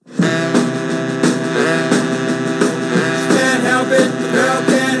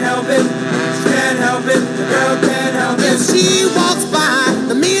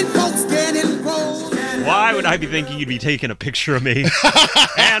I be thinking you'd be taking a picture of me?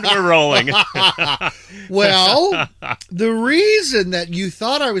 And we're rolling. Well, the reason that you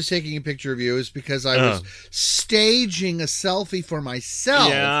thought I was taking a picture of you is because I was staging a selfie for myself.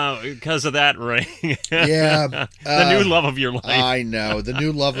 Yeah, because of that ring. Yeah. The new love of your life. I know, the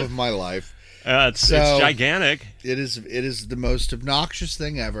new love of my life. It's gigantic. It is the most obnoxious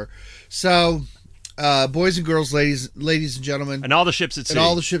thing ever. So, boys and girls, ladies and gentlemen, And all the ships at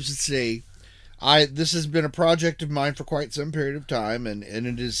sea. This has been a project of mine for quite some period of time, and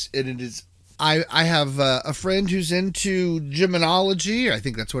it is. I have a friend who's into gemology. I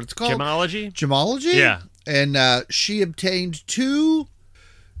think that's what it's called. Gemology? Yeah. And she obtained 2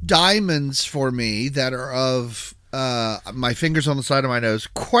 diamonds for me that are of my fingers on the side of my nose,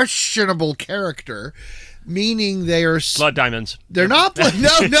 questionable character, meaning they are blood diamonds. They're not blood.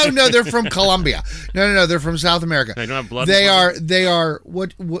 No. They're from Colombia. No. They're from South America. They don't have blood. They are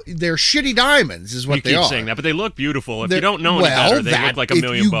what they're shitty diamonds is what they are. You keep saying that, but they look beautiful. If you don't know any better, they look like $1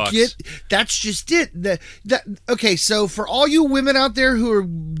 million. That's just it. Okay, so for all you women out there who are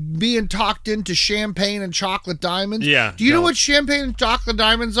being talked into champagne and chocolate diamonds, do you know what champagne and chocolate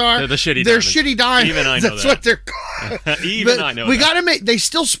diamonds are? They're the shitty They're diamonds. shitty diamonds. Even I know That's that. what they're called. I know we that. gotta make. They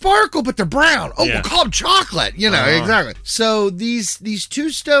still sparkle, but they're brown. Oh, we'll call them chocolate. Exactly. So these 2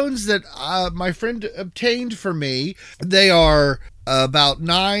 stones that my friend obtained for me, they are about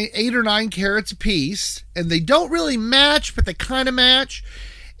 8 or 9 carats a piece, and they don't really match, but they kind of match.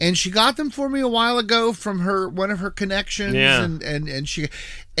 And she got them for me a while ago from one of her connections, and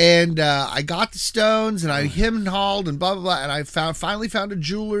I got the stones, and I hemmed and hawed and blah blah blah, and I finally found a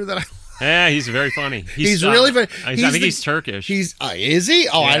jeweler that I. Yeah, he's very funny. He's really funny. I think he's Turkish. Is he?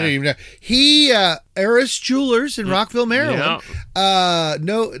 Oh, I didn't even know. He Eris Jewelers in Rockville, Maryland.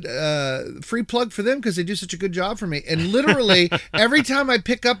 Free plug for them because they do such a good job for me. And literally every time I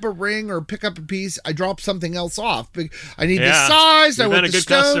pick up a ring or pick up a piece, I drop something else off. I need the size. I want the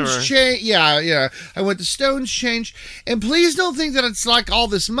stones change. Yeah. I want the stones changed. And please don't think that it's like all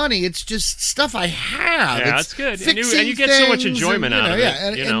this money. It's just stuff I have. Yeah, it's good. And you get so much enjoyment out of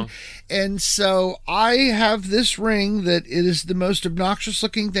it. And so I have this ring that it is the most obnoxious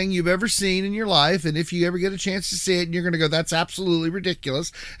looking thing you've ever seen in your life. And if you ever get a chance to see it, you're going to go, that's absolutely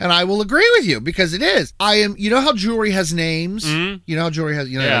ridiculous. And I will agree with you because it is. You know how jewelry has names? Mm-hmm. You know how jewelry has,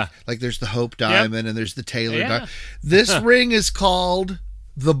 like there's the Hope diamond and there's the Taylor diamond. This ring is called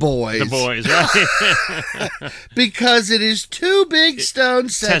The Boys. The Boys, right? Because it is 2 big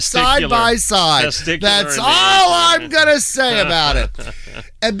stones set side by side. That's all I'm going to say about it.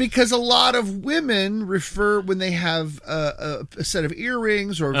 And because a lot of women refer, when they have a set of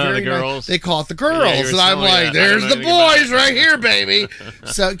earrings or very nice, they call it the girls. And I'm like, there's the boys right here, baby.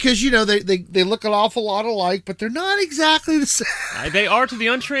 So, because, they look an awful lot alike, but they're not exactly the same. They are to the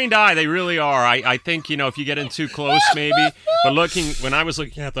untrained eye. They really are. I think, if you get in too close, maybe. But when I was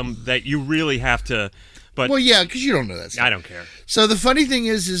looking at them, that you really have to. But well, yeah, because you don't know that stuff. I don't care. So the funny thing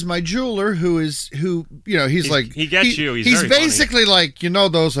is my jeweler, he's like he gets you. He's basically funny. Like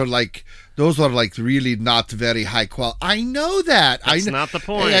those are like really not very high quality. I know that. That's not the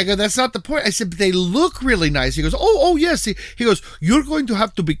point. I go, that's not the point. I said, but they look really nice. He goes, oh yes. He goes, you're going to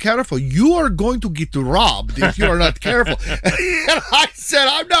have to be careful. You are going to get robbed if you are not careful. And I said,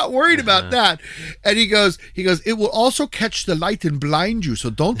 I'm not worried about that. And he goes, it will also catch the light and blind you, so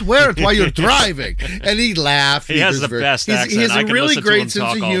don't wear it while you're driving. And he laughed. He has the best accent. He has a really great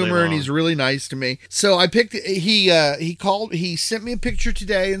sense of humor, and he's really nice to me. So I picked. He called. He sent me a picture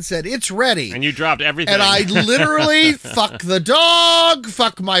today and said it's ready. And you dropped everything. And I literally fuck the dog,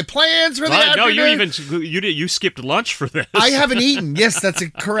 fuck my plans for the afternoon. No, you skipped lunch for this. I haven't eaten. Yes, that's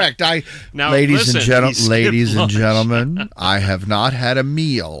correct. Ladies and gentlemen, I have not had a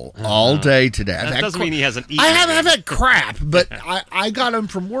meal all day today. That doesn't mean he hasn't eaten. I've had crap, but I got him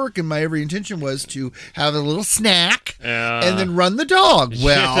from work, and my every intention was to have a little snack and then run the dog.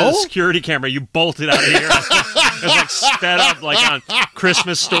 Well, the security camera, you bolted out of here. It was like sped up, like on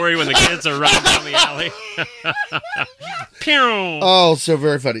Christmas Story when the kids are running down the alley. Pew! Oh, so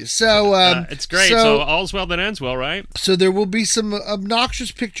very funny. So it's great. So all's well that ends well, right? So there will be some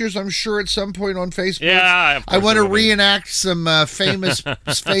obnoxious pictures, I'm sure, at some point on Facebook. Yeah, of course I want to reenact some famous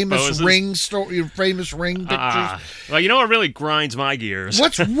ring pictures. Well, you know what really grinds my gears?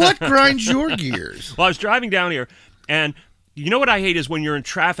 What grinds your gears? Well, I was driving down here, and you know what I hate is when you're in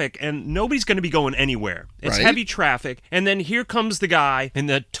traffic and nobody's going to be going anywhere. It's heavy traffic, and then here comes the guy in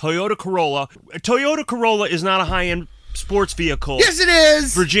the Toyota Corolla. A Toyota Corolla is not a high-end sports vehicle. Yes, it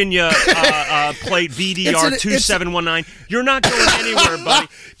is. Virginia plate VDR 2719. You're not going anywhere, buddy.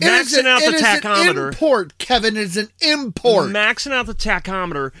 Maxing out the tachometer. It is an import, Kevin. It's an import. Maxing out the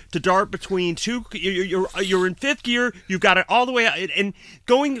tachometer to dart between two. You're in fifth gear. You've got it all the way out, and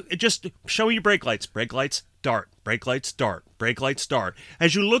going. Just show me your brake lights. Brake lights. Dart, brake lights, dart, brake lights, dart.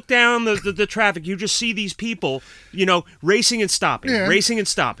 As you look down the traffic, you just see these people, racing and stopping, racing and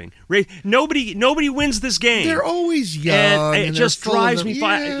stopping. Nobody wins this game. They're always young. And it just drives me.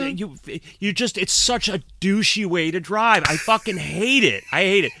 It's such a douchey way to drive. I fucking hate it. I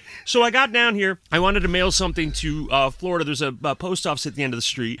hate it. So I got down here. I wanted to mail something to Florida. There's a post office at the end of the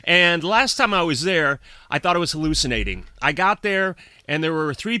street. And last time I was there, I thought I was hallucinating. I got there, and there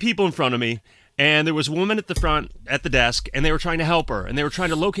were 3 people in front of me. And there was a woman at the front, at the desk, and they were trying to help her. And they were trying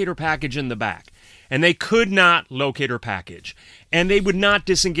to locate her package in the back. And they could not locate her package. And they would not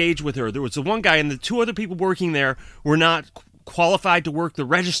disengage with her. There was the one guy, and the 2 other people working there were not qualified to work the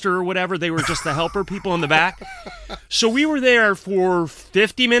register or whatever. They were just the helper people in the back. So we were there for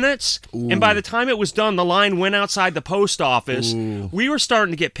 50 minutes. Ooh. And by the time it was done, the line went outside the post office. Ooh. We were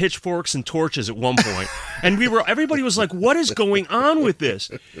starting to get pitchforks and torches at one point. And everybody was like, what is going on with this?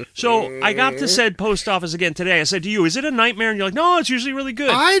 So I got to said post office again today. I said to you, is it a nightmare? And you're like, no, it's usually really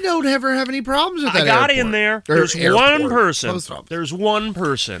good. I don't ever have any problems with that. I got in there. There's one person. There's one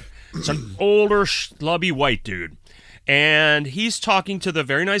person. It's an older, schlubby white dude. And he's talking to the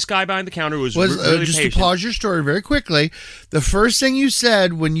very nice guy behind the counter who was really just patient. To pause your story very quickly, the first thing you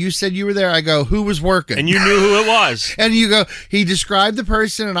said when you said you were there, I go, who was working? And you knew who it was. And you go, he described the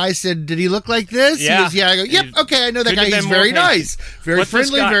person, and I said, did he look like this? Yeah. He goes, yeah. I go, yep, okay, I know that guy. He's very nice. Very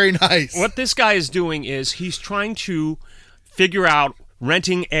friendly, very nice. What this guy is doing is he's trying to figure out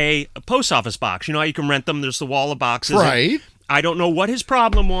renting a post office box. You know how you can rent them? There's the wall of boxes. Right. I don't know what his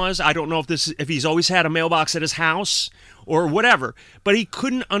problem was. I don't know if he's always had a mailbox at his house or whatever, but he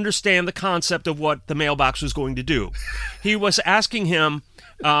couldn't understand the concept of what the mailbox was going to do. He was asking him,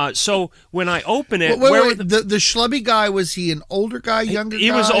 so when I open it... Wait, the schlubby guy, was he an older guy, younger guy?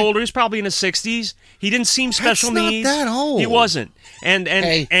 He was older. He was probably in his 60s. He didn't seem special needs. That's not that old. He wasn't. And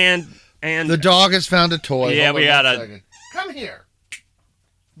the dog has found a toy. Yeah, we got a... Come here.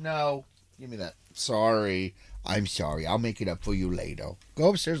 No. Give me that. Sorry. I'm sorry. I'll make it up for you later. Go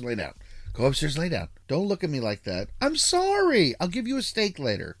upstairs, lay down. Go upstairs, lay down. Don't look at me like that. I'm sorry. I'll give you a steak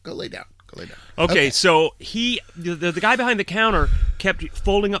later. Go lay down. Go lay down. Okay, so the guy behind the counter kept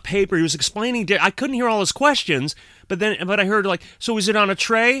folding up paper. He was explaining. I couldn't hear all his questions, but I heard like, so is it on a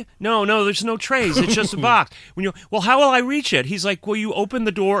tray? No, there's no trays. It's just a box. Well, how will I reach it? He's like, well, you open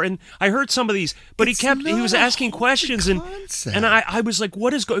the door, and I heard some of these, but he was asking questions, and I was like,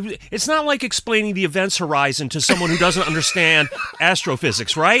 what is going? It's not like explaining the events horizon to someone who doesn't understand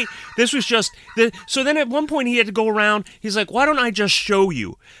astrophysics, right? This was just so then at one point he had to go around. He's like, why don't I just show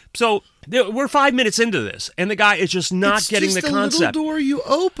you? So we're 5 minutes into this, and the guy is just not getting the concept. It's just a little door you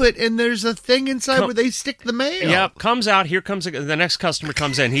open, and there's a thing inside where they stick the mail. Yep, comes out. Here comes the next customer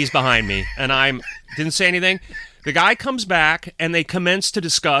comes in. He's behind me, and didn't say anything. The guy comes back, and they commence to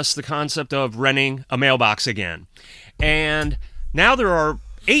discuss the concept of renting a mailbox again. And now there are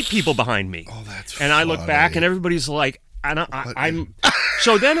 8 people behind me. Oh, that's And I look back, and everybody's like, I'm...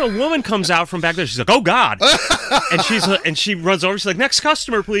 So then a woman comes out from back there. She's like, "Oh God!" and she runs over. She's like, "Next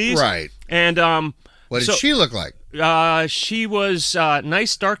customer, please." Right. And what did she look like? She was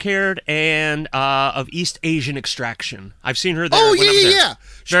nice, dark-haired, and of East Asian extraction. I've seen her there. Oh yeah.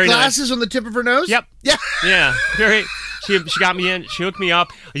 Very glasses nice. on the tip of her nose. Yep. Yeah. Yeah. Very. She got me in. She hooked me up.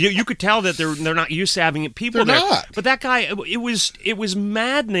 You could tell that they're not used to having people they're there. Not. But that guy, it was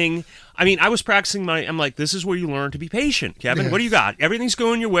maddening. I mean, I was practicing I'm like, this is where you learn to be patient, Kevin. Yes. What do you got? Everything's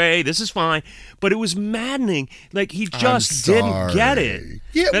going your way. This is fine. But it was maddening. Like, he just didn't get it.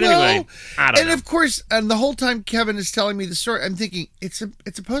 Yeah, but anyway, I don't know. And of course, and the whole time Kevin is telling me the story, I'm thinking, it's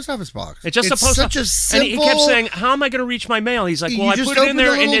a post office box. It's just a post office. Such a simple... And he kept saying, how am I going to reach my mail? He's like, well, I put it in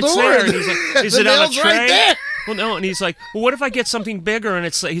there, and it's door. there. And he's like, is it on a tray? Right there. Well, no, and he's like, well, what if I get something bigger? And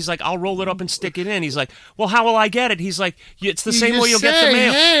he's like, I'll roll it up and stick it in. He's like, well, how will I get it? He's like, it's the same way you'll get the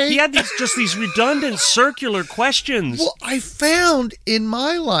mail. Hey. He had these redundant circular questions. Well, I found in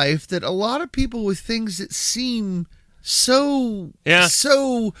my life that a lot of people with things that seem so it's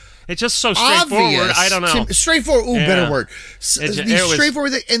just so straightforward. Obvious. I don't know. Straightforward. Ooh, better word. These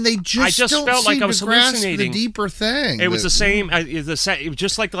straightforward, and they just don't felt like seem I was to grasp hallucinating. the deeper thing. It was the same.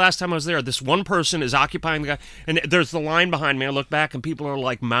 Just like the last time I was there. This one person is occupying the guy, and there's the line behind me. I look back, and people are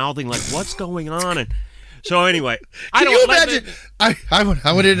like mouthing, like, "What's going on?" And So anyway, Can you imagine? I want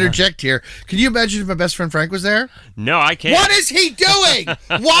to interject here. Can you imagine if my best friend Frank was there? No, I can't. What is he doing?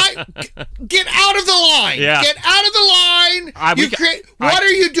 Why? Get out of the line. Yeah. Get out of the line. What are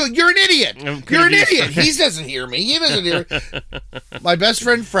you doing? You're an idiot. You're an idiot. He doesn't hear me. He doesn't hear my best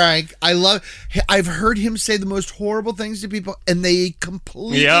friend Frank. I've heard him say the most horrible things to people, and they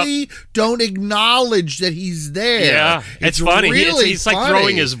completely don't acknowledge that he's there. Yeah, it's funny. Really he's like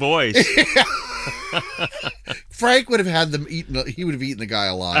throwing his voice. Frank would have had them eaten. He would have eaten the guy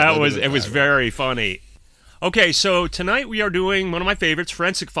alive. It was very funny. Okay, so tonight we are doing one of my favorites,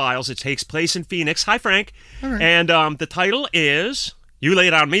 Forensic Files. It takes place in Phoenix. Hi, Frank. All right. And the title is. You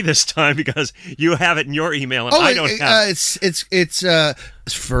laid on me this time because you have it in your email and I don't have it. It's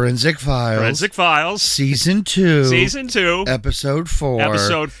Forensic Files. Forensic Files. Season 2. Season 2. Episode 4.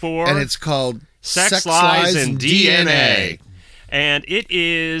 Episode 4. And it's called Sex, Lies, and DNA. And it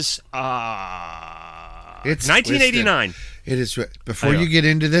is it's 1989. Twisted. It is. Before you get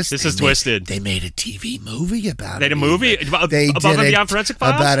into this is twisted. They made a TV movie about it. They did a movie above and beyond Forensic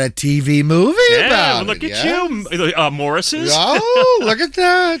Files? About a TV movie about look it. Look at you, Morris's. Oh, look at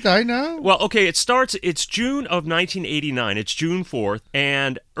that. I know. Well, okay, it's June of 1989. It's June 4th,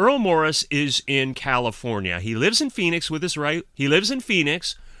 and Earl Morris is in California. He lives in Phoenix with his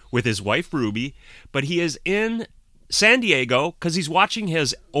wife, Ruby, but he is in San Diego because he's watching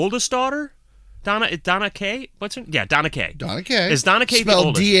his oldest daughter, Donna Kay? What's her? Yeah, Donna Kay. Donna Kay. Is Donna Kay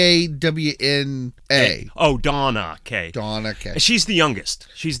spelled the oldest? Dawna? Oh, Donna Kay. Donna Kay. She's the youngest.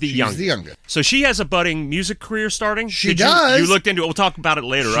 She's the youngest. So she has a budding music career starting? She does. You looked into it. We'll talk about it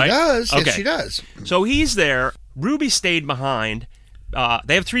later, right? She does. Okay. Yes, she does. So he's there. Ruby stayed behind.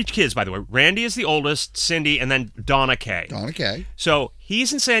 They have 3 kids, by the way. Randy is the oldest, Cindy, and then Donna Kay. Donna Kay. So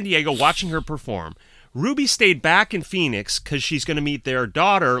he's in San Diego watching her perform. Ruby stayed back in Phoenix because she's going to meet their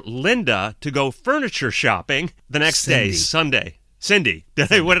daughter, Linda, to go furniture shopping the next day, Sunday. Cindy.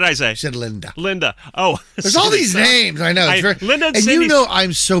 What did I say? You said Linda. Linda. Oh. There's all these names. I know. Linda and Cindy. Cindy. You know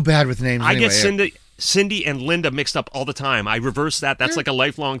I'm so bad with names I anyway. get Cindy and Linda mixed up all the time. I reverse that. That's like a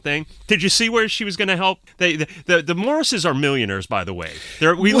lifelong thing. Did you see where she was going to help? The Morrises are millionaires, by the way.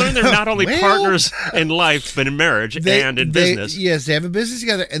 We learned they're not only partners in life, but in marriage and in business. Yes, they have a business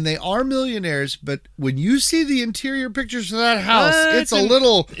together, and they are millionaires. But when you see the interior pictures of that house, it's a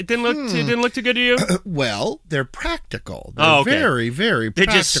little. It didn't look too good to you. Well, they're practical. They're very, very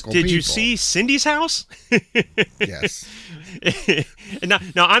practical. Did you see Cindy's house? Yes. Now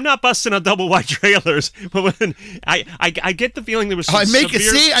I'm not busting on double wide trailers, but when I get the feeling there was some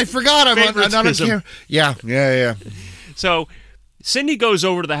I forgot I'm on camera. Yeah. So Cindy goes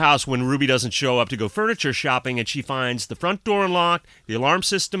over to the house when Ruby doesn't show up to go furniture shopping, and she finds the front door unlocked, the alarm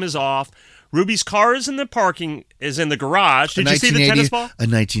system is off. Ruby's car is in the garage. Did you see the tennis ball? A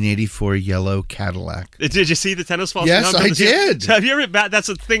 1984 yellow Cadillac. Did you see the tennis ball? Yes, I did. So have you ever? That's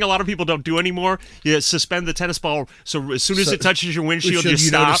a thing a lot of people don't do anymore. You suspend the tennis ball so as soon as it touches your windshield, you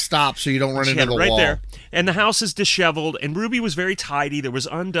stop. Know to stop so you don't run into the right wall. There. And the house is disheveled, and Ruby was very tidy. There was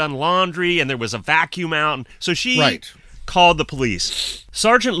undone laundry, and there was a vacuum out. And so she called the police.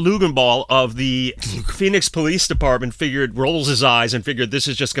 Sergeant Lugenball of the Phoenix Police Department rolls his eyes and figured this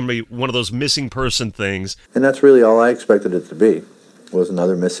is just going to be one of those missing person things. And that's really all I expected it to be, was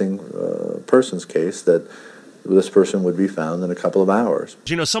another missing persons case that this person would be found in a couple of hours.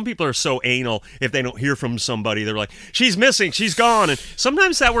 You know, some people are so anal if they don't hear from somebody. They're like, she's missing, she's gone. And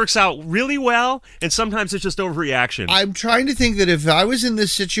sometimes that works out really well, and sometimes it's just overreaction. I'm trying to think that if I was in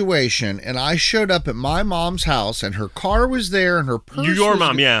this situation and I showed up at my mom's house and her car was there and her purse Your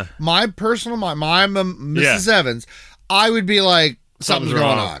mom, yeah. My personal mom, Mrs. Evans, I would be like, something's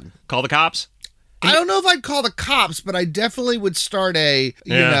going on. Call the cops? I don't know if I'd call the cops, but I definitely would start hey,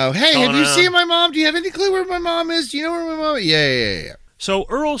 have you seen my mom? Do you have any clue where my mom is? Do you know where my mom is? Yeah. So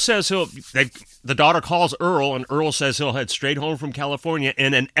Earl says the daughter calls Earl, and Earl says he'll head straight home from California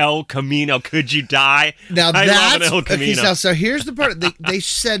in an El Camino. Could you die? Now I love an El Camino. Okay, so here's the part. They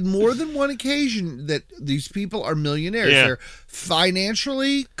said more than one occasion that these people are millionaires. Yeah. They're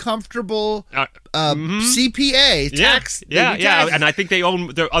financially comfortable CPA tax. Yeah, and I think they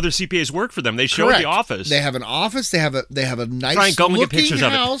own their other CPAs work for them. They show the office. They have an office. They have a nice Frank, go and get looking pictures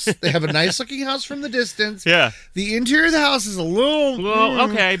house. of it. They have a nice looking house from the distance. Yeah. The interior of the house is a little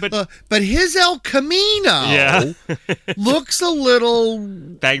okay, but his El Camino looks a little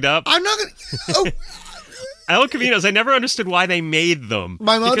banged up. I'm not gonna. El Caminos. I never understood why they made them.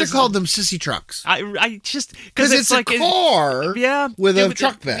 My mother Because called them sissy trucks. I just Because it's like a car with a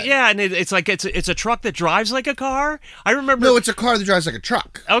truck bed. Yeah, and it's like it's a truck that drives like a car. I remember. No, it's a car that drives like a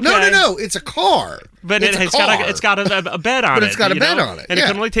truck. Okay. No, it's a car. But it's it's got a bed on it. But it's got a bed know? on it, and yeah. it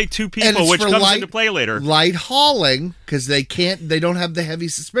can only take 2 And people, it's which for comes into play later. Light hauling, because they don't have the heavy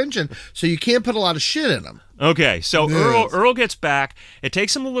suspension, so you can't put a lot of shit in them. Okay, so Yes. Earl gets back. It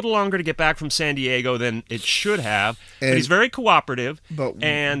takes him a little longer to get back from San Diego than it should have, but And- he's very cooperative. But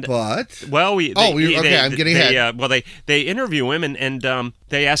Well, I'm getting ahead. They interview him and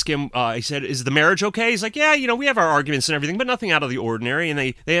they ask him. He said, "Is the marriage okay?" He's like, "Yeah, we have our arguments and everything, but nothing out of the ordinary." And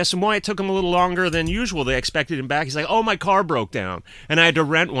they asked him why it took him a little longer than usual. They expected him back. He's like, "Oh, my car broke down, and I had to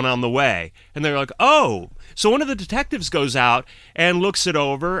rent one on the way." And they're like, "Oh." So one of the detectives goes out and looks it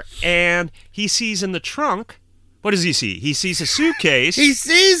over, and he sees in the trunk. What does he see? He sees a suitcase. He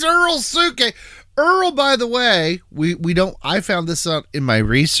sees Earl's suitcase. Earl, by the way, we don't. I found this out in my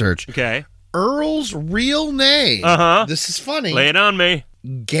research. Okay. Earl's real name. This is funny. Lay it on me.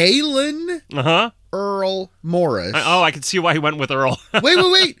 Galen Earl Morris. I can see why he went with Earl.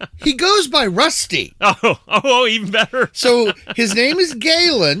 Wait. He goes by Rusty. Oh, even better. So his name is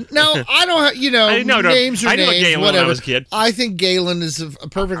Galen. Now, I don't, names are I knew names, Galen whatever. when I was a kid. I think Galen is a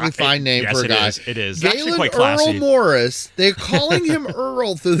perfectly fine name yes, for a guy. It is. Galen Actually quite classy. Earl Morris. They're calling him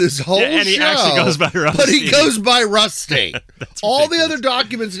Earl through this whole show. And he actually goes by Rusty. But he goes by Rusty. All the ridiculous. other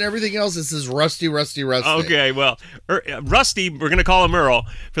documents and everything else, it says Rusty. Okay, well, Rusty, we're going to call him Earl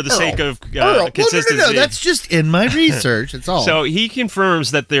for the sake of Earl. consistency. Well, no, that's just in my research. It's all. So he confirms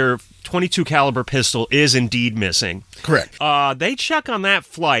that their .22 caliber pistol is indeed missing. Correct. They check on that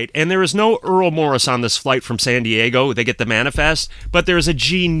flight, and there is no Earl Morris on this flight from San Diego. They get the manifest, but there's a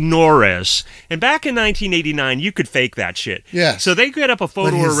G. Norris. And back in 1989, you could fake that shit. Yes. So they get up a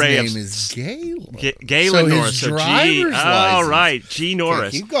photo but his array name of is Galen. Galen so Norris. His driver's license. All right, G. Norris.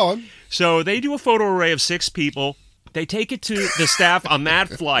 Okay, keep going. So they do a photo array of 6 people. They take it to the staff on that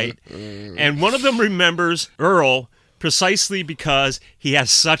flight, and one of them remembers Earl precisely because he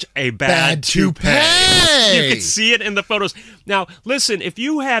has such a bad toupee. You can see it in the photos. Now, listen, if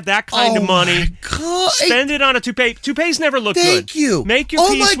you have that kind of money, spend it on a toupee. Toupees never look good. Thank you. Make your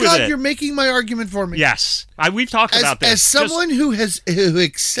peace with it. Oh my God, you're making my argument for me. Yes. We've talked about this. As someone who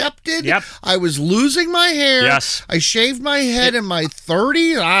accepted, Yep. I was losing my hair. Yes. I shaved my head in my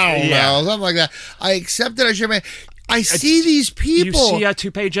 30s. I don't Yeah. know, something like that. I accepted. I shaved my. I see these people. You see a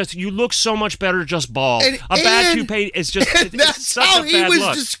toupee you look so much better just bald. A bad toupee is just and that's it's such how a he bad was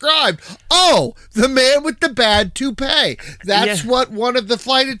look. described. Oh, the man with the bad toupee. That's what one of the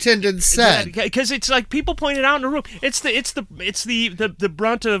flight attendants said. Because it's like people pointed out in the room. It's the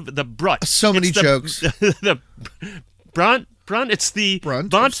brunt of the brunt. So many jokes. The brunt. It's the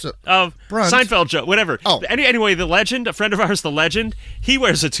bunt of Seinfeld joke, whatever. Oh. Anyway, the legend, a friend of ours, the legend, he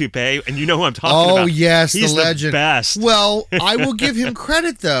wears a toupee, and you know who I'm talking about. Oh, yes, He's the legend. Best. Well, I will give him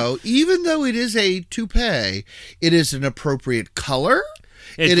credit, though. Even though it is a toupee, it is an appropriate color.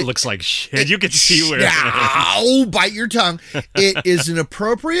 It looks like shit. You can see where. Oh, bite your tongue! It is an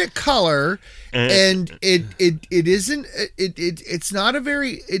appropriate color, and it isn't. It's not a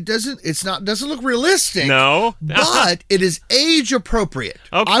very. It doesn't look realistic. No, but it is age appropriate.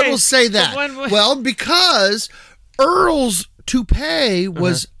 Okay. I will say that. Well, because Earl's toupee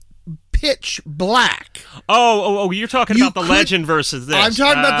was pitch black. Oh! You're talking about the legend versus this. I'm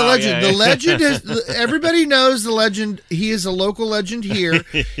talking about the legend. Yeah. The legend is everybody knows the legend. He is a local legend here.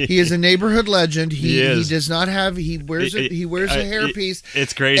 He is a neighborhood legend. He does not have. He wears a hairpiece.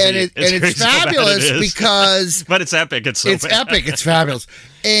 It's crazy. And it's fabulous because. But it's epic. It's epic. It's fabulous.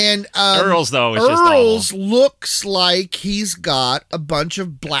 And Earl's though is Earl's just looks like he's got a bunch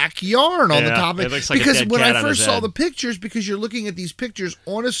of black yarn on the top of it. It looks like because a dead when cat I on first his saw head. the pictures, because you're looking at these pictures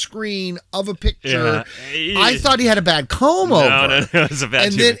on a screen of a picture, Yeah. I thought he had a bad comb over. No, it's a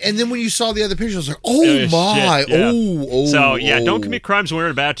bad. And then when you saw the other pictures, I was like, oh my, shit, yeah. oh. So don't commit crimes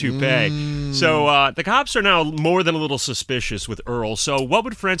wearing a bad toupee. So the cops are now more than a little suspicious with Earl. So what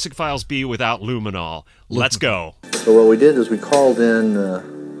would Forensic Files be without luminol? Let's go. So what we did is we called in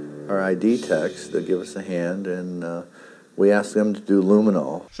our ID techs to give us a hand, and we asked them to do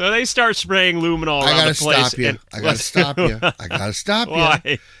luminol. So they start spraying luminol around the place. I gotta stop you. I gotta stop you.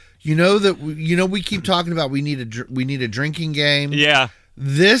 Why? You know we keep talking about we need a drinking game. Yeah.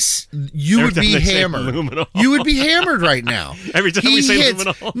 This you Every would time be they say hammered. luminol. You would be hammered right now. Every time we say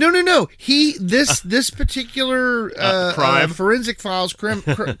luminol. No. This particular crime Forensic Files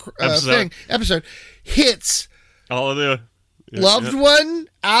episode hits All of the loved one,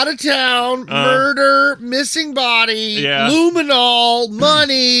 out of town, murder, missing body, luminol,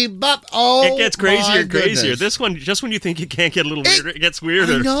 money, but it gets crazier and crazier. This one, just when you think it can't get a little weirder, it gets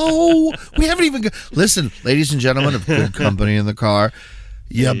weirder. I know. We haven't even listen, ladies and gentlemen of good company in the car.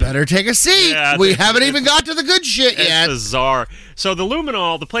 You better take a seat. Yeah, we haven't even got to the good shit yet. It's bizarre. So the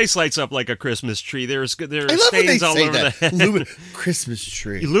luminol, the place lights up like a Christmas tree. There are stains all over the head. Christmas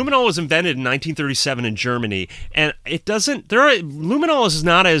tree. Luminol was invented in 1937 in Germany, and it doesn't. Luminol is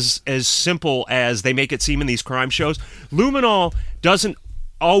not as simple as they make it seem in these crime shows. Luminol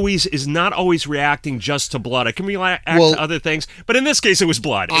is not always reacting just to blood. It can react to other things, but in this case, it was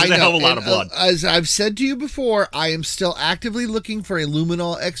blood. It was a hell of a lot of blood. As I've said to you before, I am still actively looking for a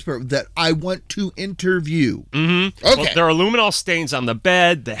luminol expert that I want to interview. Mm-hmm. Okay. Well, there are luminol stains on the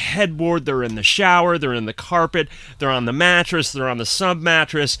bed, the headboard. They're in the shower. They're in the carpet. They're on the mattress. They're on the sub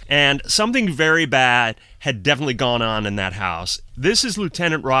mattress, and something very bad had definitely gone on in that house. This is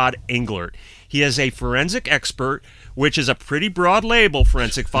Lieutenant Rod Englert. He is a forensic expert, which is a pretty broad label,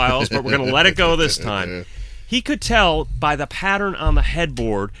 Forensic Files, but we're going to let it go this time. He could tell by the pattern on the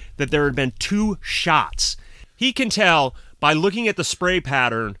headboard that there had been 2 shots. He can tell by looking at the spray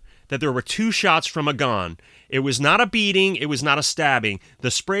pattern that there were 2 shots from a gun. It was not a beating. It was not a stabbing.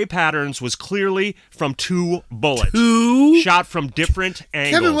 The spray patterns was clearly from 2 bullets. 2? Shot from different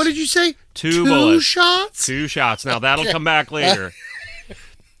angles. Kevin, what did you say? 2 bullets. 2 shots? 2 shots. Now, that'll come back later.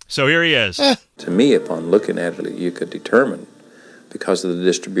 So here he is. To me, upon looking at it, you could determine, because of the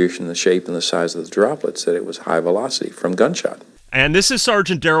distribution, the shape, and the size of the droplets, that it was high velocity from gunshot. And this is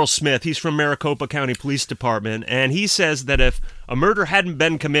Sergeant Daryl Smith. He's from Maricopa County Police Department, and he says that if a murder hadn't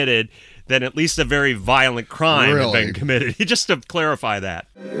been committed, then at least a very violent crime had been committed. Just to clarify that.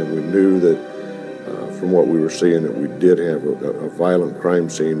 And we knew that from what we were seeing that we did have a violent crime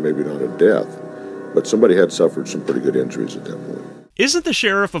scene, maybe not a death, but somebody had suffered some pretty good injuries at that point. Isn't the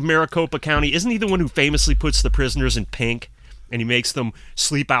sheriff of Maricopa County, isn't he the one who famously puts the prisoners in pink and he makes them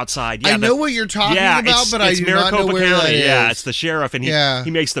sleep outside? Yeah, I know what you're talking about, but I do not know where that is. Yeah, it's the sheriff, and he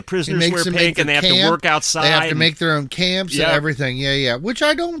makes the prisoners wear pink, and they have to work outside. They have to make their own camps and everything. Yeah, which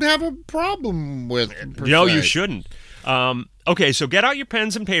I don't have a problem with. No, you shouldn't. Okay, so get out your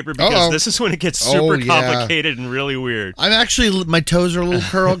pens and paper because this is when it gets super complicated and really weird. I'm actually, my toes are a little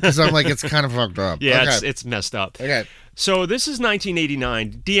curled because I'm like, it's kind of fucked up. Yeah, okay. It's messed up. Okay. So this is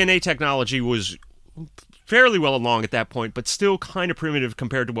 1989. DNA technology was fairly well along at that point, but still kind of primitive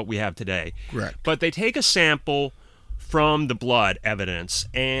compared to what we have today. Correct. But they take a sample from the blood evidence,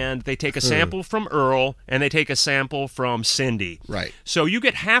 and they take a sample from Earl, and they take a sample from Cindy. Right. So you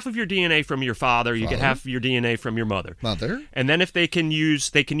get half of your DNA from your father, you get half of your DNA from your mother. And then if they can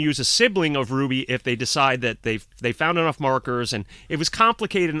use a sibling of Ruby if they decide that they found enough markers, and it was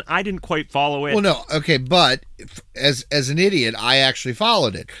complicated, and I didn't quite follow it. Well, no, okay, but as an idiot, I actually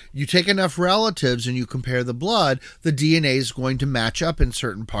followed it. You take enough relatives and you compare the blood, the DNA is going to match up in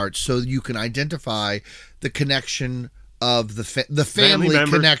certain parts, so you can identify the connection of the family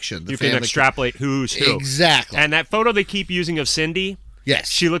connection. You can extrapolate who's who. Exactly. And that photo they keep using of Cindy, yes,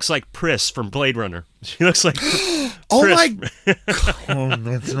 she looks like Pris from Blade Runner. She looks like oh my God,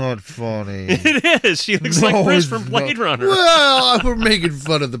 that's not funny. It is. She looks like Pris from Blade Runner. Well, we're making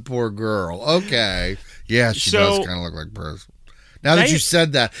fun of the poor girl. Okay. Yeah, she does kind of look like Pris. Now that you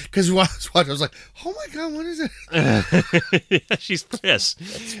said that, because when I was watching, I was like, oh my God, what is it? Yeah, she's Pris.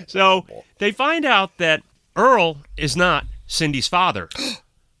 So they find out that Earl is not Cindy's father.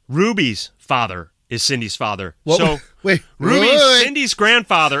 Ruby's father is Cindy's father. What? So Cindy's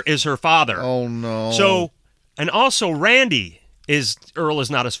grandfather is her father. Oh no. So, and also Earl is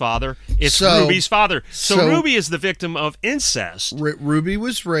not his father. It's Ruby's father. So Ruby is the victim of incest. Ruby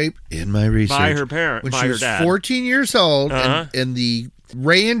was raped, in my research, by her parent, when by she her was dad. 14 years old, and the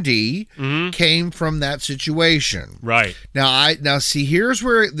Randy came from that situation. Right. Now see, here's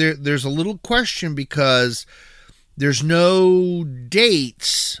where there's a little question, because there's no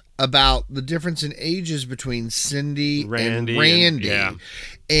dates about the difference in ages between Cindy and Randy.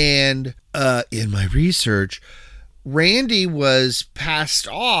 And in my research, Randy was passed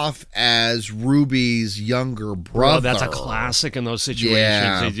off as Ruby's younger brother. Oh, that's a classic in those situations.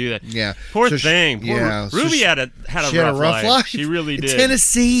 Yeah. They do that. Yeah. Poor thing. Ruby had a rough life. She really did.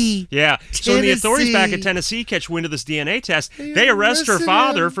 Tennessee. Yeah. So when the authorities back in Tennessee catch wind of this DNA test, they arrest her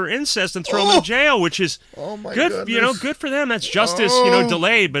father for incest and throw him in jail, which is good. Goodness. Good for them. That's justice.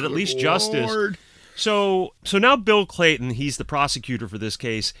 Delayed, but at least justice. So now Bill Clayton, he's the prosecutor for this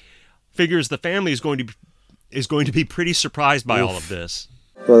case, figures the family is going to be pretty surprised by all of this.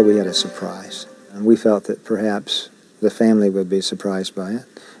 Well, we had a surprise. And we felt that perhaps the family would be surprised by it,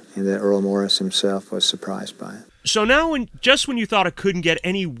 and that Earl Morris himself was surprised by it. So now, just when you thought it couldn't get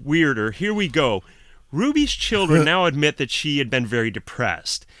any weirder, here we go. Ruby's children now admit that she had been very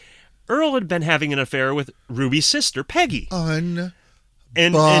depressed. Earl had been having an affair with Ruby's sister, Peggy.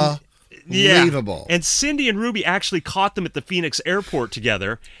 Unbelievable. And Cindy and Ruby actually caught them at the Phoenix airport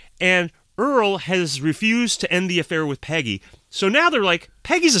together, and Earl has refused to end the affair with Peggy. So now they're like,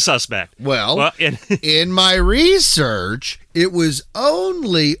 Peggy's a suspect. Well in my research, it was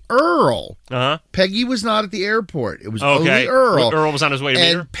only Earl. Uh-huh. Peggy was not at the airport. It was only Earl. Earl was on his way to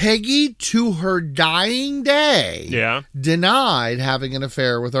meet her? And Peggy, to her dying day, denied having an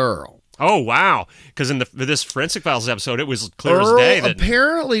affair with Earl. Oh, wow. Because in this Forensic Files episode, it was clear as day. Earl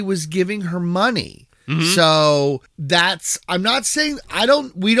apparently was giving her money. Mm-hmm. So I'm not saying,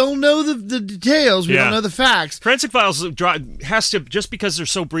 we don't know the details. We don't know the facts. Forensic Files has to, just because they're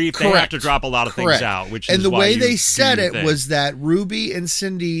so brief, they have to drop a lot of things out. And the way they said it was that Ruby and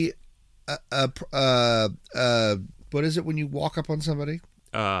Cindy, what is it when you walk up on somebody?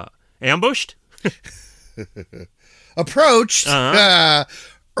 Ambushed? Approached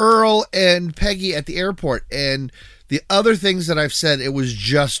Earl and Peggy at the airport. And the other things that I've said, it was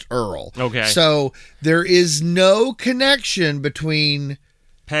just Earl. Okay. So there is no connection between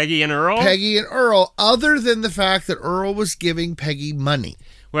Peggy and Earl other than the fact that Earl was giving Peggy money.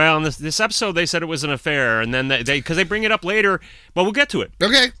 Well, in this episode, they said it was an affair, and then because they bring it up later, but we'll get to it.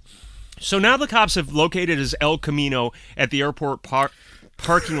 Okay. So now the cops have located his El Camino at the airport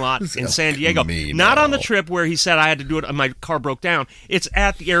parking lot in San Diego. Not on the trip where he said I had to do it and my car broke down. It's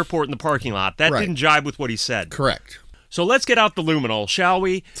at the airport in the parking lot. That didn't jibe with what he said. Correct. So let's get out the luminol, shall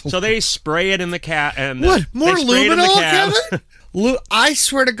we? So they spray it in the cab. What? More luminol, Kevin? I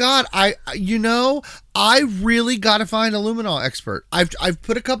swear to God, I really got to find a luminol expert. I've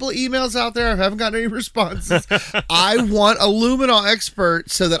put a couple of emails out there. I haven't gotten any responses. I want a luminol expert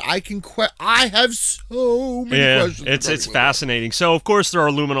so that I can I have so many questions. It's fascinating. So of course there are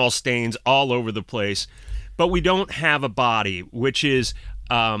luminol stains all over the place, but we don't have a body, which is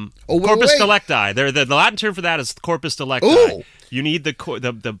corpus delicti. The Latin term for that is corpus delicti. Ooh. You need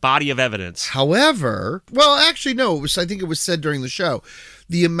the body of evidence. However, well, actually, no. I think it was said during the show.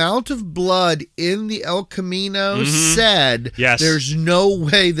 The amount of blood in the El Camino said there's no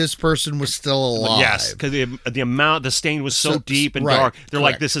way this person was still alive. Yes, because the stain was so deep and dark. They're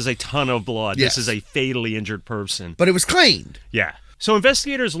like, this is a ton of blood. Yes. This is a fatally injured person. But it was cleaned. Yeah. So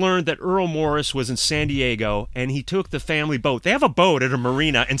investigators learned that Earl Morris was in San Diego, and he took the family boat. They have a boat at a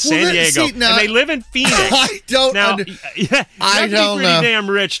marina in San Diego, and they live in Phoenix. I don't know. You have to be pretty damn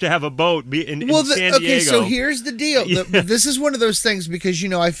rich to have a boat in San Diego. Okay, so here's the deal. This is one of those things because,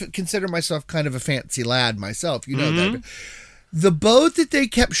 I consider myself kind of a fancy lad myself. You know that. The boat that they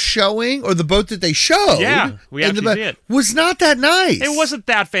kept showing, or the boat that they showed, we actually did, was not that nice. It wasn't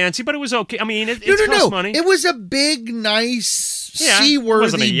that fancy, but it was okay. I mean, it cost money. It was a big, nice,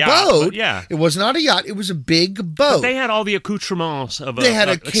 seaworthy boat. It was not a yacht. It was a big boat. But they had all the accoutrements of they had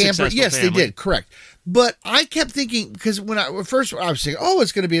a camper. Yes, family. They did. Correct. But I kept thinking, because when I was thinking,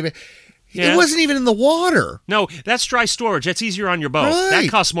 it's going to be a bit. Yeah. It wasn't even in the water. No, that's dry storage. That's easier on your boat. Right. That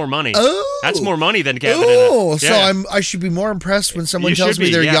costs more money. Oh. That's more money than having it. So I should be more impressed when someone tells me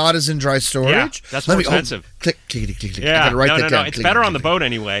their yacht is in dry storage. Yeah, that's more expensive. Click, click, click. Yeah. I gotta write that down. No. It's better on the boat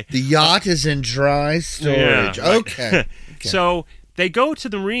anyway. The yacht is in dry storage. Yeah, right. Okay. So they go to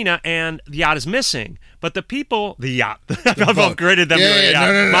the marina and the yacht is missing. But the yacht. I've upgraded them to a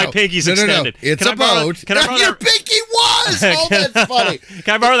yacht. No. My pinky's extended. It's a boat. Can I borrow your pinky was! Oh, that's funny.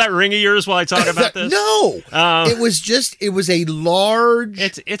 Can I borrow that ring of yours while I talk about this? No. It was a large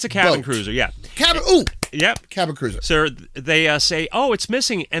It's a cabin cruiser, yeah. Yep. Cabin cruiser. So they say, it's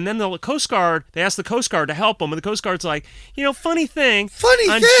missing. And then the Coast Guard, they ask the Coast Guard to help them. And the Coast Guard's like, funny thing.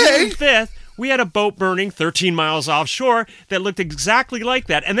 On June 5th, we had a boat burning 13 miles offshore that looked exactly like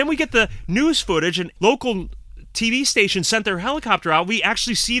that. And then we get the news footage, and local TV stations sent their helicopter out. We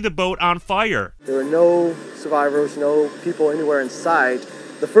actually see the boat on fire. There were no survivors, no people anywhere in sight.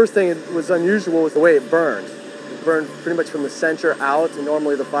 The first thing that was unusual was the way it burned. It burned pretty much from the center out, and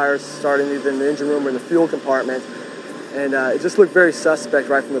normally the fire's starting either in the engine room or in the fuel compartment. And it just looked very suspect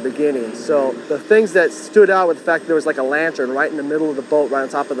right from the beginning. So the things that stood out with the fact that there was like a lantern right in the middle of the boat, right on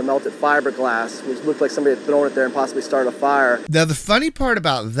top of the melted fiberglass, which looked like somebody had thrown it there and possibly started a fire. Now, the funny part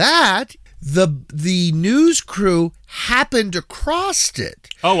about that, the news crew happened to cross it.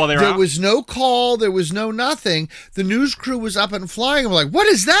 Oh, well, there was no call. There was no nothing. The news crew was up and flying. I'm like, what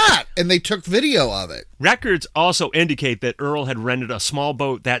is that? And they took video of it. Records also indicate that Earl had rented a small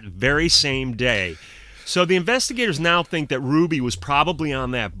boat that very same day. So the investigators now think that Ruby was probably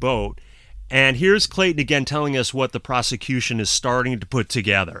on that boat, And here's Clayton again telling us what the prosecution is starting to put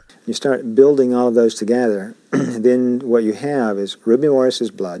together. You start building all of those together, then what you have is Ruby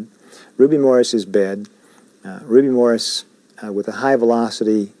Morris's blood, Ruby Morris's bed, Ruby Morris with a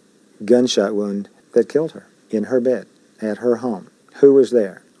high-velocity gunshot wound that killed her in her bed at her home. Who was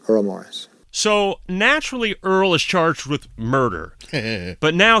there? Earl Morris. So, naturally, Earl is charged with murder.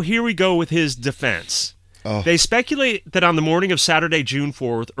 But now here we go with his defense. Oh. They speculate that on the morning of Saturday, June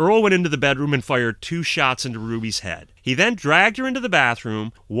 4th, Earl went into the bedroom and fired 2 shots into Ruby's head. He then dragged her into the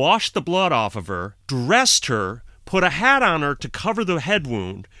bathroom, washed the blood off of her, dressed her, put a hat on her to cover the head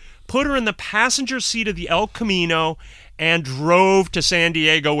wound, put her in the passenger seat of the El Camino, and drove to San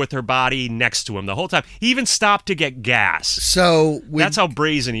Diego with her body next to him the whole time. He even stopped to get gas. So That's how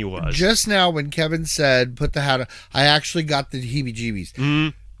brazen he was. Just now when Kevin said, put the hat on, I actually got the heebie-jeebies. Mm-hmm.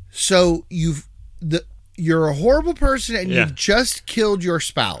 So you're a horrible person and you've just killed your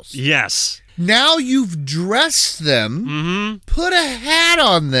spouse. Yes. Now you've dressed them, put a hat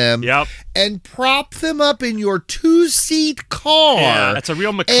on them, and prop them up in your 2-seat car. Yeah, that's a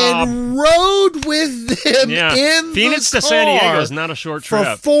real macabre. And rode with them in Phoenix the to San Diego car is not a short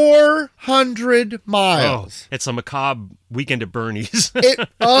trip. for 400 miles. It's a macabre weekend at Bernie's.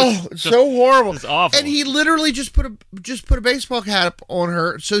 It's so horrible. It's awful. And he literally just put a baseball cap on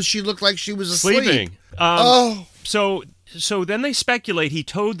her so she looked like she was asleep. Sleeping. So then they speculate he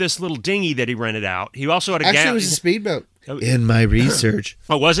towed this little dinghy that he rented out. He also had a Actually, it was a speedboat. In my research.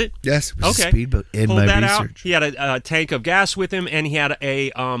 Oh, was it? Yes, it was okay. a speedboat in Pulled my that research. Out. He had a tank of gas with him, and he had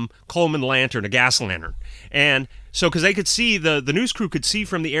a Coleman lantern, a gas lantern. And so, because they could see, the news crew could see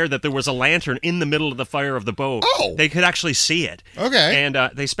from the air that there was a lantern in the middle of the fire of the boat. Oh. They could actually see it. Okay. And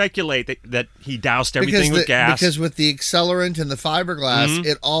they speculate that he doused everything with gas. Because with the accelerant and the fiberglass,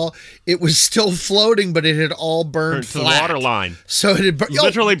 it was still floating, but it had all burned to the flat. water line. So it had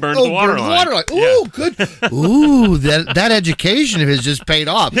literally burned the water line. Ooh, good. Ooh, that education of his just paid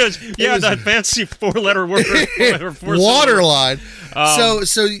off. That fancy 4-letter word. Water line. So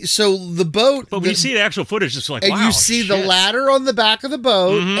the boat. But when you see the actual footage, it's like, and wow, you see the ladder on the back of the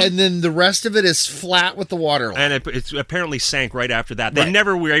boat, and then the rest of it is flat with the water line. And it apparently sank right after that. They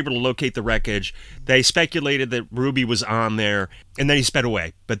never were able to locate the wreckage. They speculated that Ruby was on there, and then he sped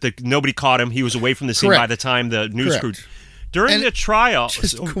away. But nobody caught him. He was away from the scene by the time the news crew. During the trial,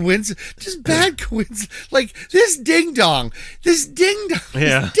 just bad coincidence. Like this ding dong, the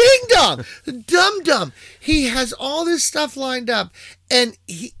dum dum. He has all this stuff lined up, and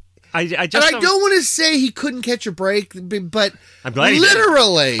I don't want to say he couldn't catch a break, but I'm glad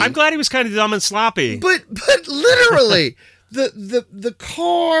literally, I'm glad he was kind of dumb and sloppy. But literally, the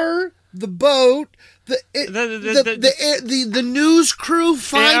car, the boat. The news crew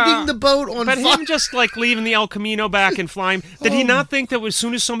finding the boat on fire. But him just like leaving the El Camino back and flying. Did he not think that as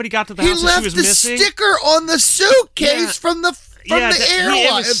soon as somebody got to the house that she was missing? He left the sticker on the suitcase from the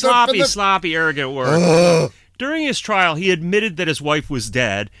airline. It was sloppy, arrogant work. During his trial, he admitted that his wife was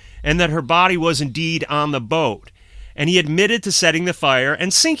dead and that her body was indeed on the boat. And he admitted to setting the fire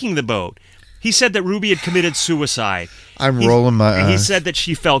and sinking the boat. He said that Ruby had committed suicide. I'm rolling my eyes. He said that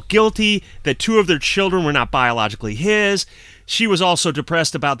she felt guilty, that 2 of their children were not biologically his. She was also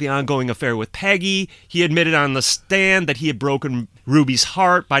depressed about the ongoing affair with Peggy. He admitted on the stand that he had broken Ruby's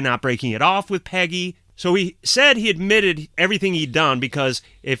heart by not breaking it off with Peggy. So he said he admitted everything he'd done because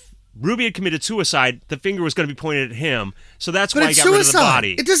if Ruby had committed suicide, the finger was going to be pointed at him. So that's why he got rid of the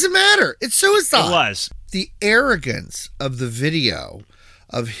body. It doesn't matter. It's suicide. It was. The arrogance of the video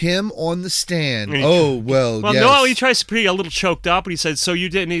of him on the stand. Yes. No, he tries to be a little choked up, and he said, "So you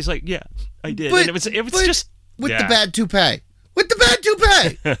did?" And he's like, "Yeah, I did." And it was just with the bad toupee. With the bad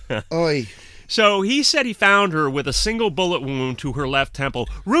toupee. Oy. So he said he found her with a single bullet wound to her left temple.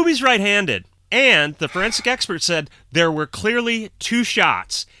 Ruby's right-handed, and the forensic expert said there were clearly 2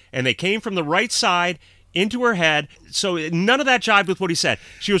 shots, and they came from the right side into her head. So none of that jived with what he said.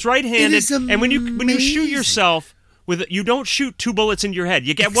 She was right-handed, and when you shoot yourself. You don't shoot 2 bullets into your head.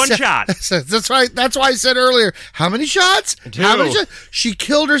 You get 1 shot. That's right. That's why I said earlier, how many shots? 2. How many shots? She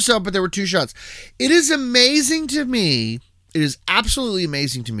killed herself, but there were 2 shots. It is amazing to me. It is absolutely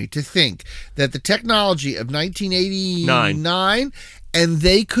amazing to me to think that the technology of 1989 and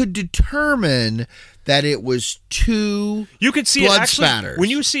they could determine that it was 2 you could see blood it actually spatters.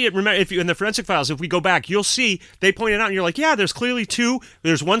 when you see it. Remember, if you in the forensic files, if we go back, you'll see they point it out, and you're like, "Yeah, there's clearly 2.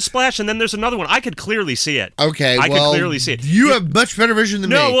 There's 1 splash, and then there's another one." I could clearly see it. Okay, I could clearly see it. You have much better vision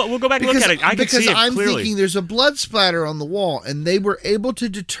than me. No, we'll go back and look at it. I can see it because I'm clearly. thinking there's a blood splatter on the wall, and they were able to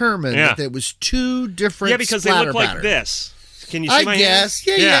determine that there was 2 different. Yeah, because they look like this. Can you see my guess.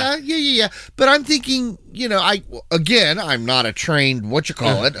 hands? Yeah. But I'm thinking, I'm not a trained,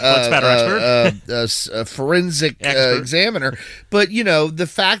 Blood spatter expert? Forensic Expert. examiner. But, the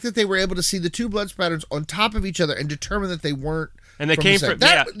fact that they were able to see the two blood spatters on top of each other and determine that they weren't. And they from came the same.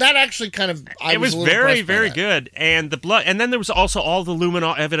 from that actually kind of. It was very, very good, and the blood, and then there was also all the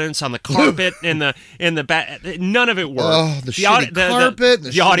luminol evidence on the carpet and the back. None of it worked. Oh, the shitty carpet,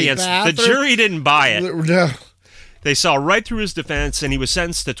 the shitty audience, bathroom. the jury didn't buy it. No. They saw right through his defense, and he was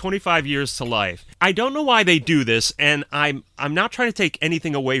sentenced to 25 years to life. I don't know why they do this, and I'm not trying to take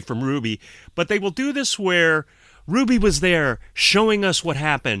anything away from Ruby, but they will do this where Ruby was there showing us what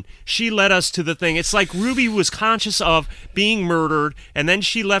happened. She led us to the thing. It's like Ruby was conscious of being murdered, and then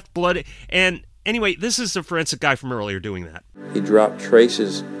she left blood. And anyway, this is the forensic guy from earlier doing that. He dropped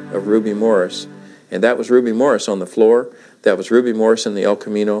traces of Ruby Morris, and that was Ruby Morris on the floor. That was Ruby Morris in the El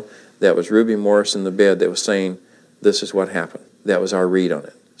Camino. That was Ruby Morris in the bed that was saying, this is what happened. That was our read on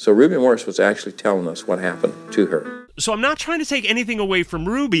it. So Ruby Morris was actually telling us what happened to her. So I'm not trying to take anything away from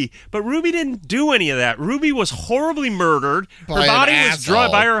Ruby, but Ruby didn't do any of that. Ruby was horribly murdered. Her body was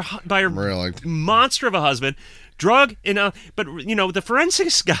drugged by her Really? monster of a husband. Drug, but the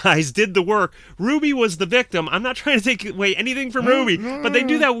forensics guys did the work. Ruby was the victim. I'm not trying to take away anything from Ruby, but they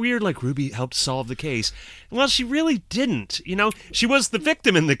do that weird, like Ruby helped solve the case. Well, she really didn't. She was the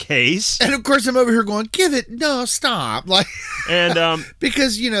victim in the case. And of course, I'm over here going, "Give it, no, stop!" And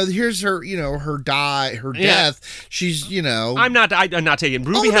because here's her, her death. She's, I'm not taking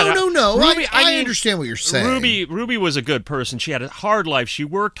Ruby. No. Ruby, I understand what you're saying. Ruby was a good person. She had a hard life. She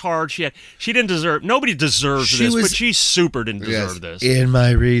worked hard. She didn't deserve. Nobody deserves this, but she super didn't deserve this. In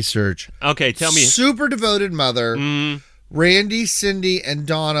my research, okay, tell me. Super devoted mother. Randy, Cindy, and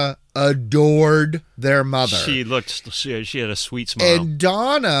Donna adored their mother. She had a sweet smile. And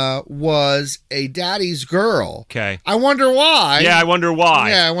Donna was a daddy's girl. Okay. I wonder why. Yeah, I wonder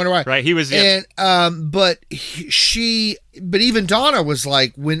why. Right, he was. And but even Donna was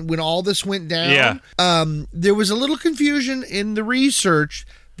like, when all this went down. There was a little confusion in the research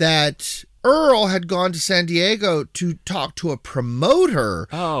that Earl had gone to San Diego to talk to a promoter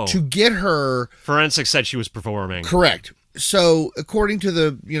to get her. Forensics said she was performing. Correct. So according to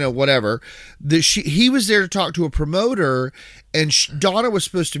the, he was there to talk to a promoter, and Donna was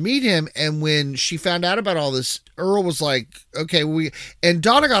supposed to meet him. And when she found out about all this, Earl was like, okay, and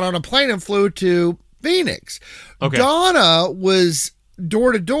Donna got on a plane and flew to Phoenix. Okay. Donna was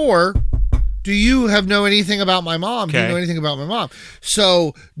door to door. Do you know anything about my mom? Okay. Do you know anything about my mom?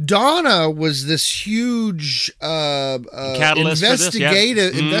 So Donna was this huge catalyst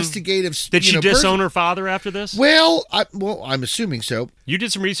investigative. Did she disown her father after this? Well, I'm assuming so. You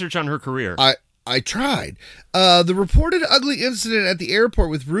did some research on her career. I tried. The reported ugly incident at the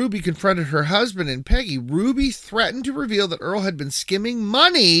airport with Ruby confronted her husband and Peggy. Ruby threatened to reveal that Earl had been skimming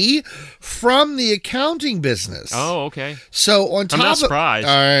money from the accounting business. Oh, okay. So on top I'm not surprised.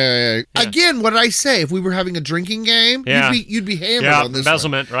 Again, what did I say? If we were having a drinking game, you'd be hammered on this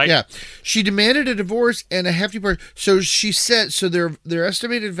embezzlement, right? Yeah. She demanded a divorce and a hefty part. So she said, their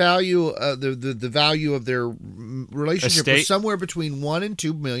estimated value, the value of their relationship was somewhere between $1 and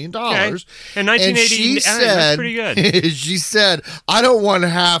 $2 million. Okay. And 1980, that's pretty good. She said, I don't want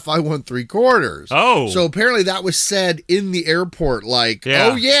half, I want 3/4. Oh. So apparently that was said in the airport,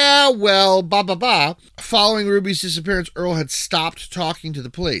 Following Ruby's disappearance, Earl had stopped talking to the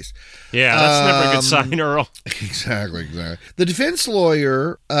police. Yeah, that's never a good sign, Earl. Exactly. The defense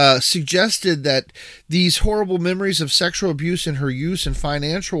lawyer suggested that these horrible memories of sexual abuse in her youth and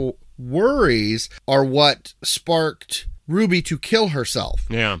financial worries are what sparked Ruby to kill herself.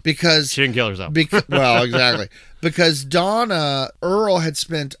 Yeah. Because she didn't kill herself. Exactly. Because Earl had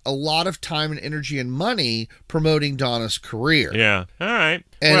spent a lot of time and energy and money promoting Donna's career. Yeah. All right.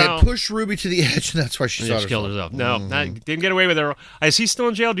 And it pushed Ruby to the edge, and that's why she killed herself. No, didn't get away with it. Is he still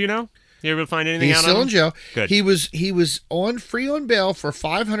in jail? Do you know? You able to find anything out of him? He's still in jail. Good. He was free on bail for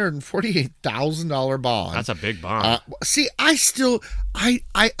 $548,000 bond. That's a big bond.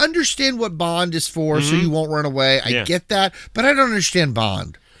 I understand what bond is for, so you won't run away. I get that, but I don't understand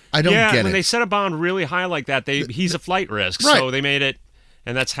bond. I don't get it. When they set a bond really high like that, he's a flight risk, so they made it.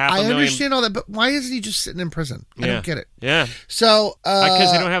 And that's $500,000. I understand all that, but why isn't he just sitting in prison? I don't get it. Yeah. So,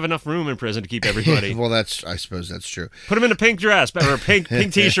 because they don't have enough room in prison to keep everybody. Well, I suppose that's true. Put him in a pink dress or a pink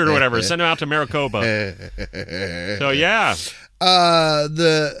T-shirt or whatever. Send him out to Maricopa. So yeah.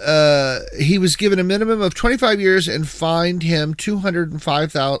 He was given a minimum of 25 years and fined him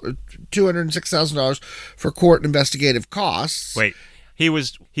 $206,000 for court investigative costs. Wait.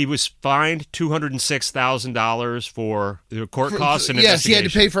 He was fined $206,000 for the court costs and yes, he investigation.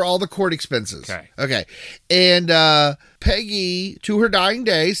 had to pay for all the court expenses. Okay. And Peggy, to her dying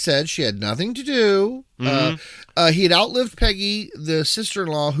day, said she had nothing to do. He had outlived Peggy, the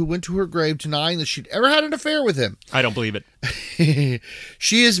sister-in-law, who went to her grave denying that she'd ever had an affair with him. I don't believe it.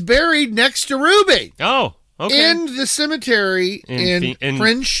 She is buried next to Ruby. Oh, okay. In the cemetery in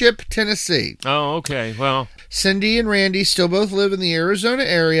Friendship, Tennessee. Oh, okay. Well, Cindy and Randy still both live in the Arizona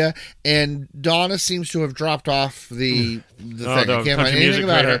area, and Donna seems to have dropped off the thing. I can't find anything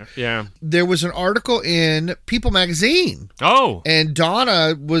about her. Yeah. There was an article in People magazine. Oh. And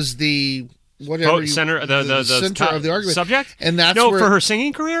Donna was the center of the argument. Subject? And that's for her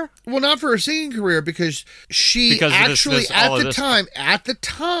singing career? Well, not for her singing career, because she at the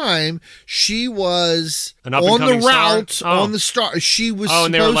time, she was on the route, on the star. She was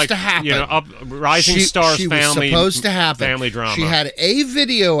supposed to happen. Rising Stars she family. Was supposed to happen. Family drama. She had a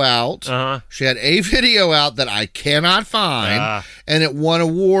video out. She had a video out that I cannot find, and it won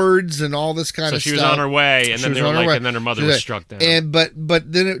awards and all this kind of stuff. So she was on her way, and then and then her mother was struck down. And but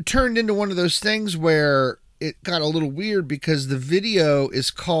then it turned into one of those things where it got a little weird, because the video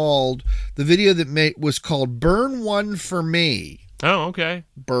was called "Burn One for Me." Oh, okay.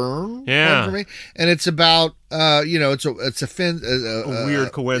 Burn One for Me, and it's about it's a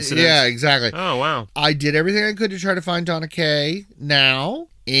weird coincidence. Yeah, exactly. Oh, wow. I did everything I could to try to find Donna Kaye now,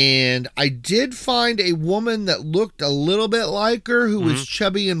 and I did find a woman that looked a little bit like her, who was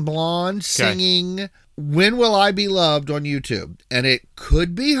chubby and blonde, singing "When Will I Be Loved" on YouTube, and it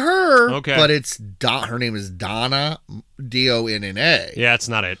could be her. Okay, but her name is Donna, Donna. Yeah, it's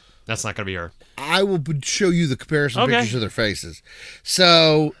not it. That's not going to be her. I will show you the comparison pictures of their faces.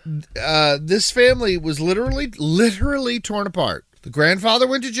 So this family was literally torn apart. The grandfather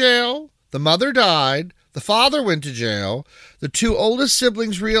went to jail. The mother died. The father went to jail. The two oldest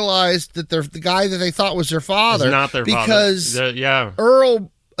siblings realized that the guy that they thought was their father is not their because father.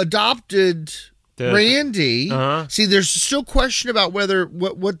 Earl adopted Randy. See, there's still question about whether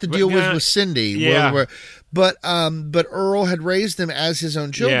what the deal was with Cindy. Yeah. But Earl had raised them as his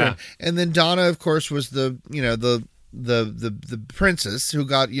own children, and then Donna, of course, was the princess who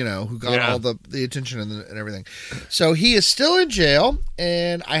got all the attention and everything. So he is still in jail,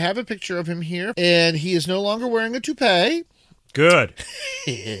 and I have a picture of him here, and he is no longer wearing a toupee. Good.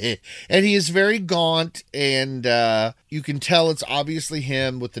 And he is very gaunt, and you can tell it's obviously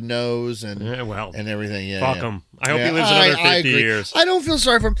him with the nose and everything. Yeah, fuck him. I hope he lives another 50 years. I don't feel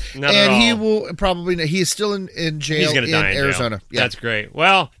sorry for him. Not at all. He will probably. He is still in jail. He's going to die in Arizona. Jail. Yeah. That's great.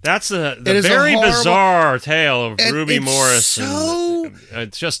 Well, that's the very bizarre tale of Ruby Morris. So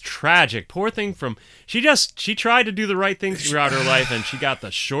it's just tragic. Poor thing. She tried to do the right thing throughout her life, and she got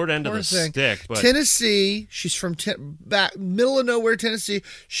the short end of the stick. But Tennessee. She's from middle of nowhere, Tennessee.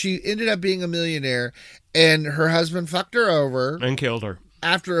 She ended up being a millionaire, and her husband fucked her over and killed her.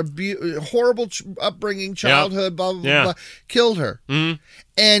 After a horrible upbringing, childhood, blah, blah, blah, killed her. Mm-hmm.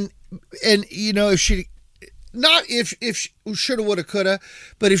 And if she, not if she shoulda, woulda, coulda,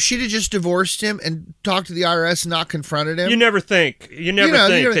 but if she'd have just divorced him and talked to the IRS and not confronted him. You never think that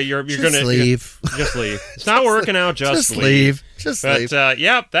you're going to leave. Just leave. It's not working out. Just leave. Just leave. But,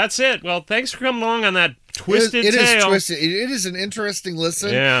 that's it. Well, thanks for coming along on that twisted tale. It is twisted. It is an interesting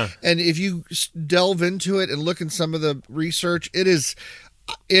listen. Yeah. And if you delve into it and look in some of the research, it is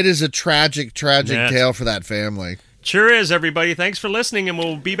a tragic tale for that family. Sure is, everybody. Thanks for listening, and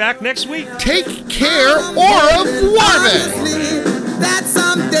we'll be back next week. Take care, au revoir. That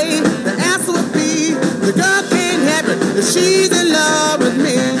someday the answer will be the girl can't have it if she's in